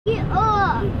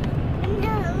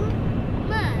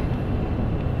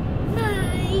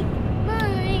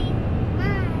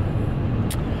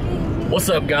What's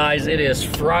up, guys? It is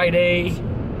Friday,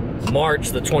 March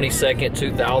the 22nd,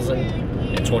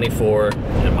 2024,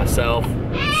 and myself,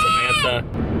 Samantha,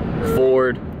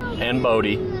 Ford, and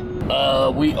Bodhi.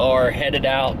 We are headed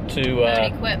out to...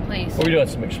 Bodhi, quit, please. Are we doing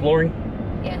some exploring?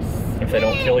 Yes. If they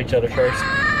don't kill each other first.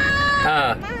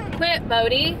 Quit,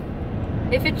 Bodhi.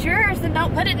 If it's yours, then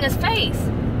don't put it in his face.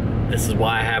 This is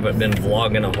why I haven't been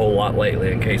vlogging a whole lot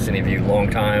lately, in case any of you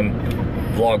long-time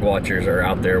vlog watchers are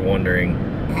out there wondering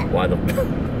why the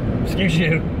excuse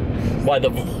you, why the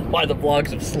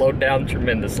vlogs have slowed down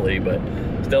tremendously, but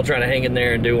still trying to hang in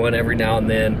there and do one every now and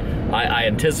then. I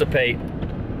anticipate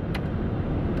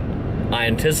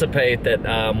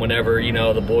that whenever, you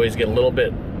know, the boys get a little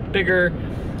bit bigger,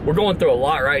 we're going through a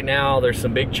lot right now. There's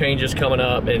some big changes coming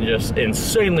up and just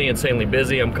insanely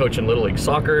busy. I'm coaching Little League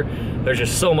Soccer. There's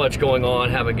just so much going on.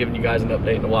 Haven't given you guys an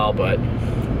update in a while, but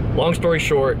long story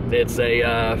short, it's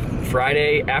a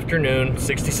Friday afternoon,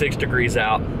 66 degrees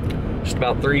out, just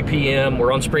about 3 p.m.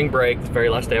 We're on spring break, the very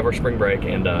last day of our spring break,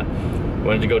 and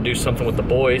wanted to go do something with the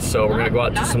boys, so we're gonna go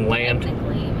out to some land.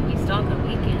 Technically, we still have the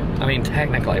weekend. I mean,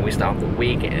 technically, we still have the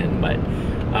weekend, but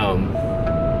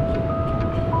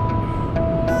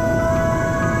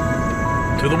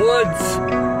to the woods.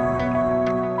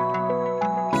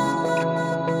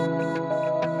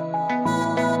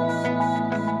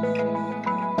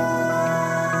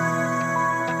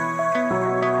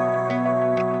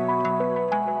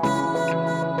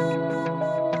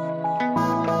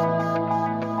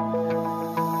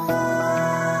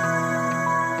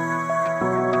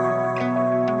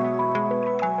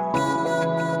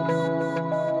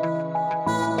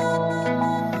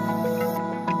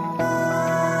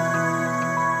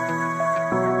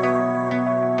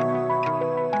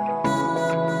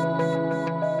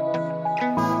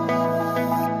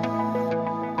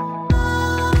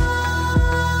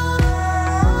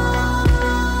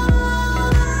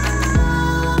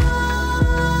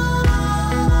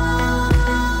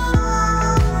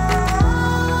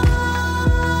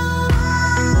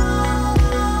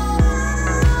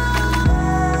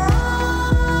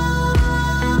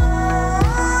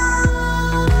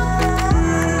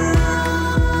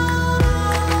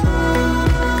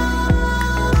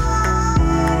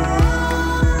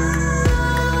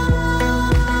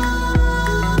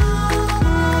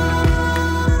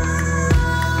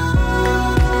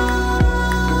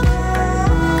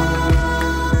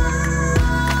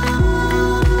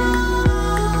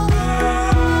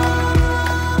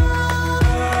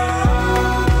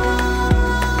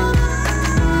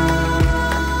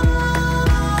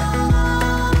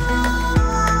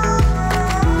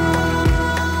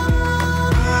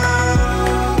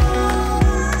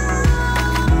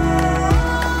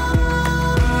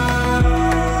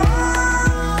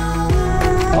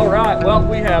 Well,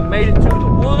 we have made it to the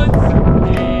woods,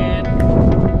 and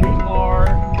we are,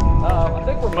 I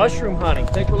think we're mushroom hunting.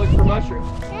 I think we're looking for mushrooms.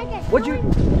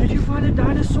 Did you find a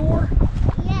dinosaur?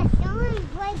 Yes, someone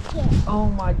break it.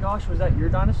 Oh my gosh, was that your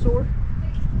dinosaur?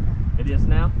 It is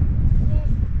now?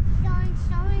 Yes,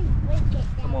 someone break it.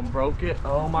 Someone broke it?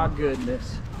 Oh my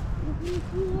goodness.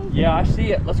 Yeah, I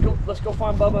see it. Let's go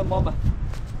find Bubba and Mama.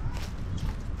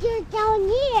 You're down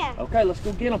here. Okay, let's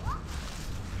go get them.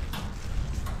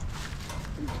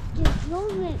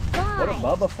 What did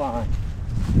Bubba find?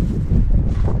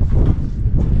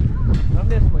 Come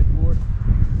this way, Ford.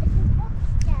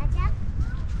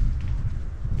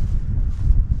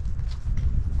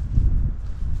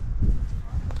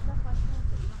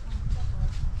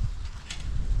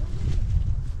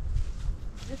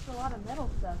 Just a lot of metal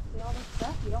stuff. See all this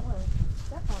stuff? You don't want to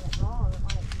step on it wrong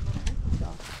on it.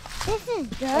 This is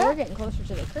dirt. Oh, we're getting closer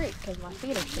to the creek because my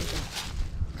feet are shaking.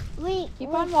 Keep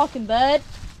Wait. on walking, bud.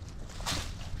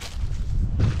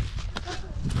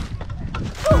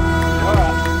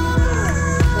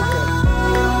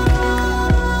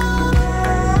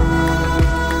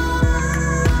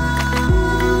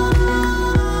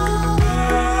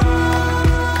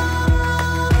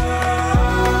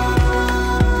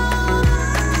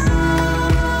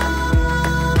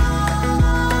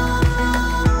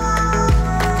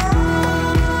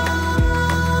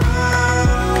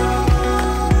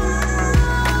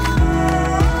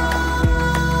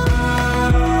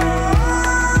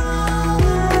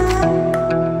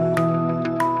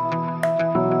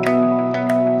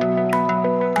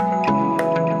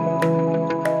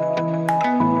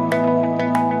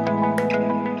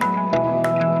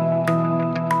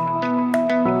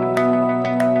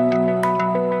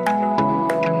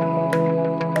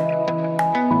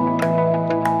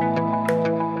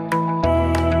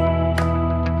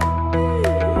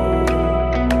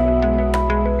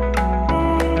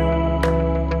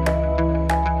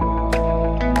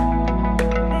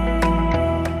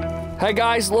 Hey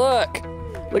guys, look.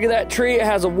 Look at that tree, it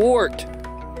has a wart.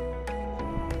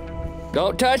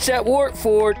 Don't touch that wart,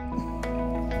 Ford.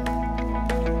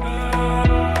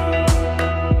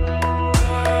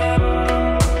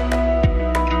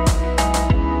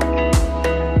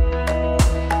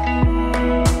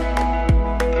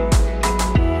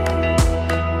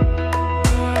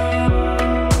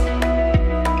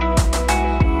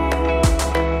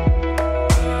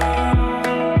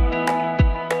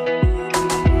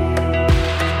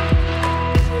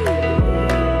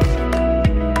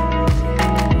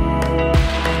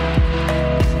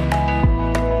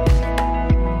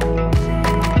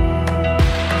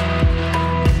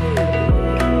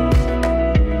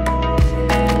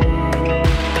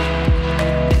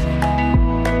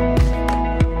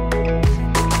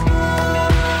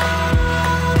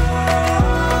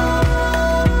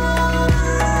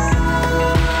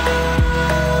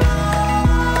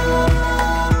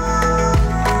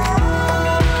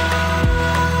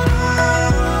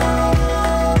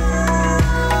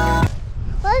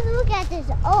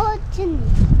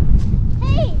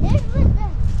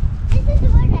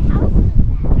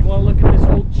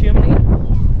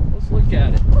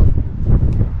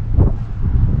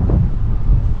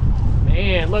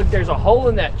 Look, there's a hole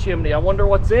in that chimney. I wonder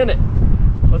what's in it.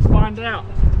 Let's find out.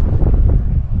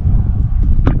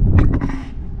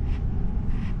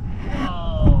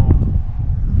 Oh.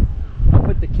 I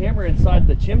put the camera inside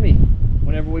the chimney.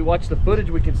 Whenever we watch the footage,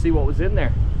 we can see what was in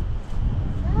there.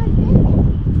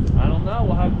 I don't know.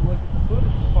 We'll have to look at the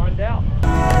footage to find out.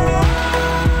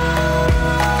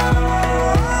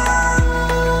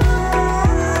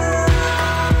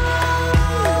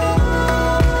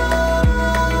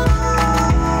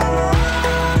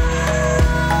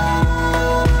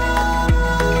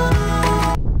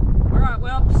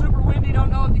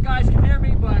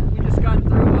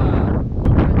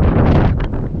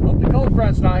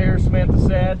 Not here, Samantha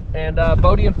said. And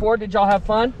Bodhi and Ford, did y'all have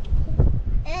fun?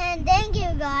 And thank you,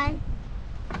 God.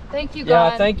 Thank you,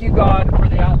 God. Yeah, thank you, God, for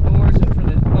the outdoors and for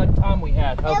the fun time we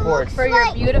had. How Ford? For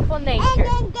your beautiful nature.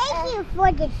 And thank you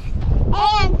for this.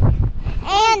 And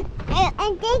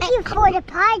thank you for the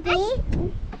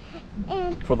party.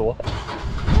 And For the what?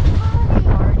 the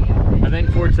party. I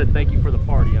think Ford said thank you for the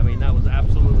party. I mean, that was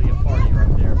absolutely a party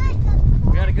right there.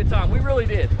 We had a good time. We really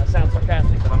did. That sounds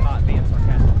sarcastic, but I'm not being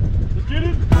sarcastic. Let's get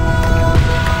it.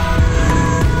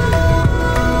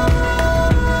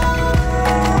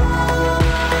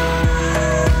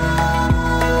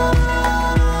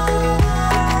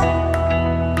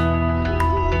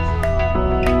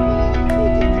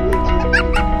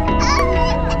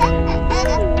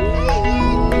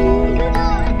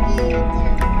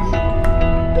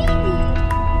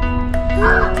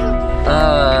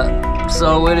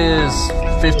 So it is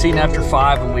 15 after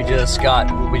 5 and we just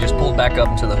pulled back up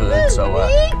into the hood. So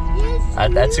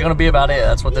that's gonna be about it.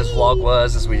 That's what this vlog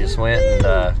was, is we just went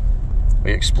and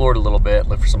we explored a little bit,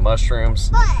 looked for some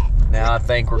mushrooms. Now I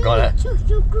think we're gonna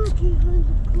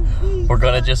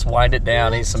just wind it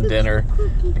down, eat some dinner,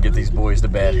 and get these boys to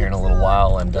bed here in a little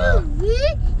while, and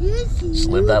just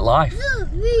live that life.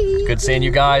 Good seeing you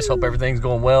guys. Hope everything's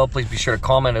going well. Please be sure to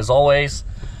comment as always.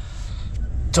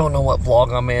 Don't know what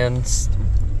vlog I'm in.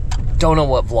 Don't know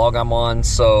what vlog I'm on.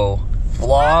 So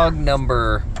vlog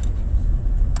number